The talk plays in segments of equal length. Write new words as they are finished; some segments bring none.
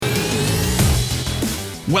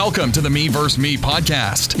Welcome to the Me vs. Me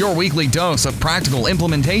podcast, your weekly dose of practical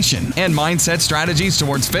implementation and mindset strategies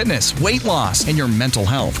towards fitness, weight loss, and your mental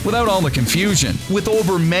health without all the confusion. With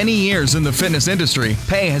over many years in the fitness industry,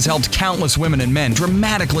 Pei has helped countless women and men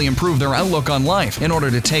dramatically improve their outlook on life in order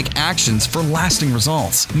to take actions for lasting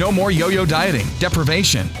results. No more yo-yo dieting,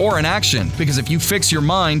 deprivation, or inaction, because if you fix your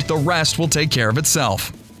mind, the rest will take care of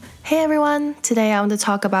itself. Hey everyone, today I want to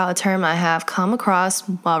talk about a term I have come across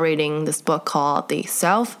while reading this book called The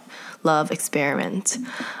Self-Love Experiment.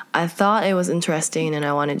 I thought it was interesting and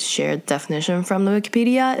I wanted to share the definition from the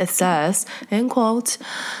Wikipedia. It says, in quote,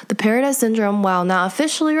 "The Paradise Syndrome, while not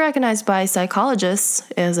officially recognized by psychologists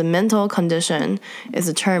as a mental condition, is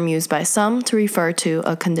a term used by some to refer to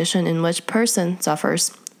a condition in which a person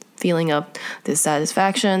suffers feeling of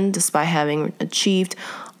dissatisfaction despite having achieved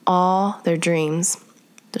all their dreams.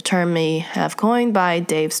 The term may have coined by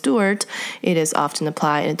Dave Stewart. It is often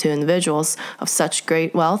applied to individuals of such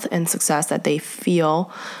great wealth and success that they feel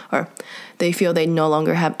they no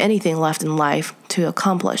longer have anything left in life to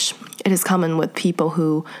accomplish. It is common with people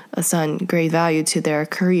who assign great value to their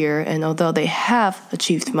career and although they have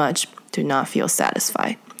achieved much, do not feel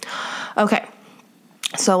satisfied." Okay.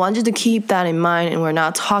 So I want you to keep that in mind, and we're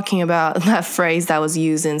not talking about that phrase that was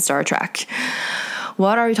used in Star Trek.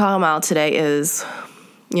 What are we talking about today is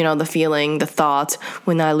the feeling, the thought,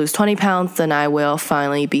 when I lose 20 pounds, then I will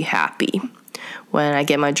finally be happy. When I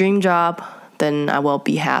get my dream job, then I will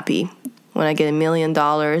be happy. When I get $1 million,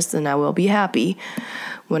 then I will be happy.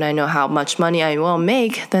 When I know how much money I will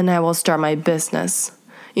make, then I will start my business.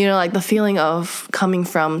 Like the feeling of coming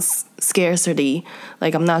from scarcity,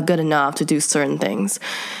 like I'm not good enough to do certain things.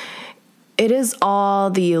 It is all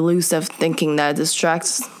the elusive thinking that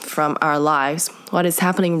distracts from our lives. What is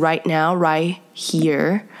happening right now, right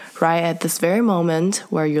here, right at this very moment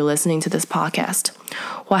where you're listening to this podcast.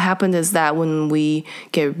 What happened is that when we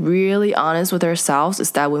get really honest with ourselves,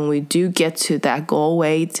 is that when we do get to that goal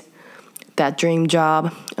weight, that dream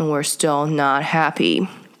job, and we're still not happy.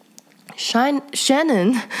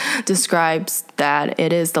 Shannon describes that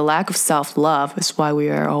it is the lack of self-love is why we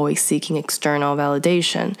are always seeking external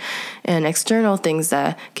validation and external things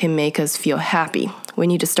that can make us feel happy. We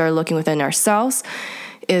need to start looking within ourselves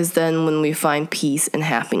is then when we find peace and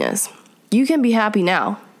happiness. You can be happy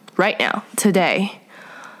now, right now, today.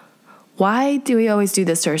 Why do we always do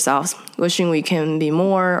this to ourselves? Wishing we can be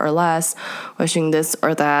more or less, wishing this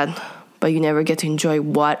or that, but you never get to enjoy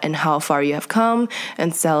what and how far you have come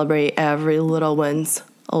and celebrate every little wins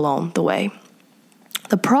along the way.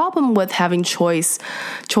 The problem with having choices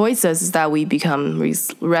is that we become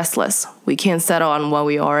restless. We can't settle on what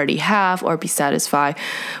we already have or be satisfied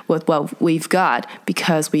with what we've got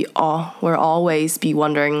because we'll always be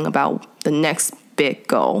wondering about the next big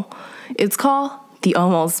goal. It's called the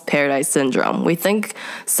almost paradise syndrome. We think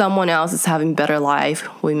someone else is having a better life.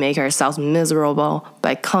 We make ourselves miserable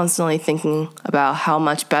by constantly thinking about how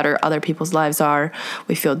much better other people's lives are.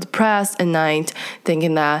 We feel depressed at night,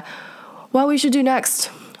 thinking that what we should do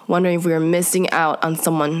next, wondering if we're missing out on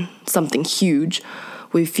something huge.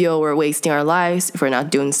 We feel we're wasting our lives if we're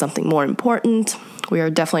not doing something more important. We are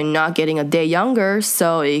definitely not getting a day younger,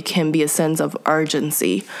 so it can be a sense of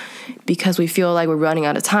urgency because we feel like we're running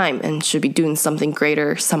out of time and should be doing something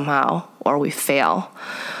greater somehow, or we fail.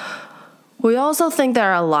 We also think that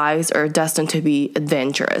our lives are destined to be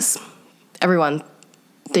adventurous. Everyone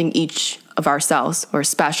think each of ourselves are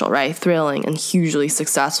special, right? Thrilling and hugely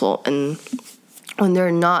successful. And when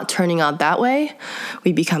they're not turning out that way,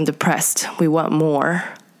 we become depressed. We want more.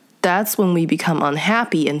 That's when we become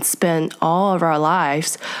unhappy and spend all of our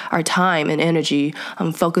lives, our time and energy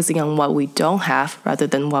on focusing on what we don't have rather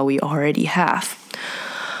than what we already have.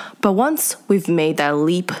 But once we've made that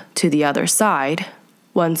leap to the other side,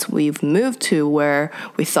 once we've moved to where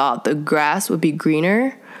we thought the grass would be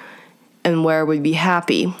greener and where we'd be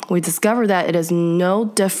happy, we discover that it is no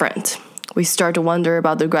different. We start to wonder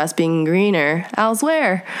about the grass being greener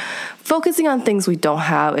elsewhere. Focusing on things we don't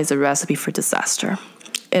have is a recipe for disaster.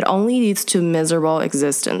 It only leads to miserable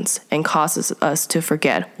existence and causes us to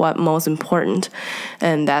forget what's most important,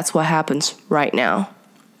 and that's what happens right now.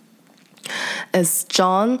 As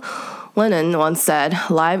John Lennon once said,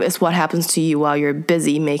 life is what happens to you while you're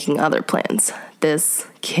busy making other plans. This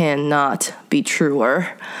cannot be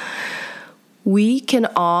truer. We can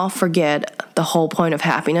all forget the whole point of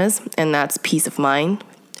happiness, and that's peace of mind,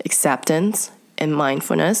 acceptance, and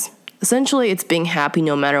mindfulness. Essentially, it's being happy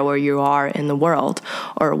no matter where you are in the world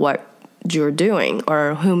or what you're doing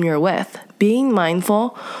or whom you're with. Being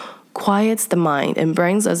mindful quiets the mind and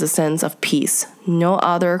brings us a sense of peace no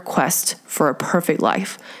other quest for a perfect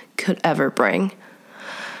life could ever bring.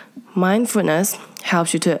 Mindfulness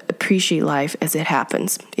helps you to appreciate life as it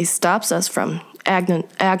happens. It stops us from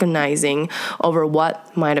agonizing over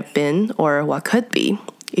what might have been or what could be.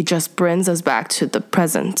 It just brings us back to the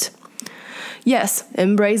present. Yes,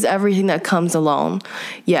 embrace everything that comes along.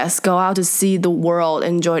 Yes, go out to see the world,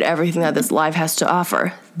 enjoy everything that this life has to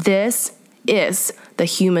offer. This is the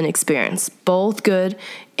human experience, both good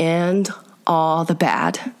and all the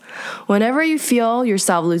bad. Whenever you feel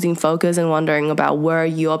yourself losing focus and wondering about where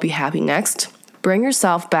you'll be happy next, bring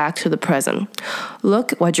yourself back to the present.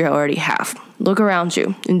 Look what you already have. Look around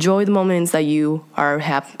you. Enjoy the moments that you are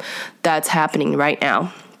that's happening right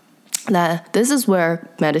now. This is where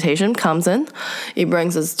meditation comes in. It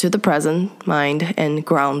brings us to the present mind and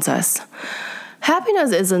grounds us.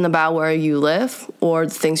 Happiness isn't about where you live or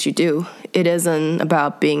the things you do. It isn't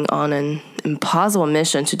about being on an impossible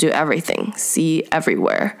mission to do everything, see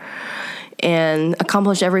everywhere, and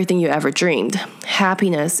accomplish everything you ever dreamed.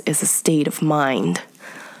 Happiness is a state of mind.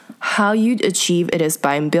 How you achieve it is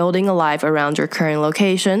by building a life around your current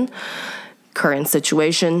location, current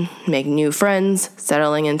situation, making new friends,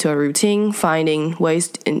 settling into a routine, finding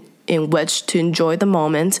ways in which to enjoy the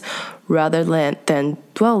moment rather than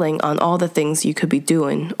dwelling on all the things you could be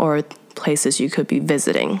doing or places you could be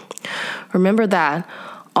visiting. Remember that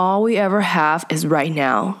all we ever have is right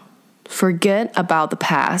now. Forget about the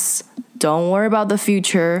past. Don't worry about the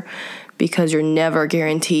future because you're never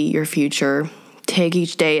guaranteed your future. Take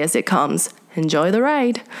each day as it comes. Enjoy the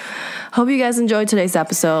ride. Hope you guys enjoyed today's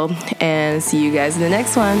episode and see you guys in the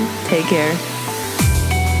next one. Take care.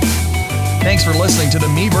 Thanks for listening to the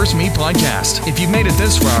Me vs. Me podcast. If you've made it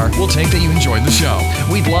this far, we'll take that you enjoyed the show.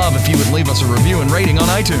 We'd love if you would leave us a review and rating on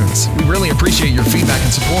iTunes. We really appreciate your feedback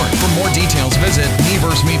and support. For more details, visit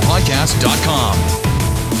mevsmepodcast.com.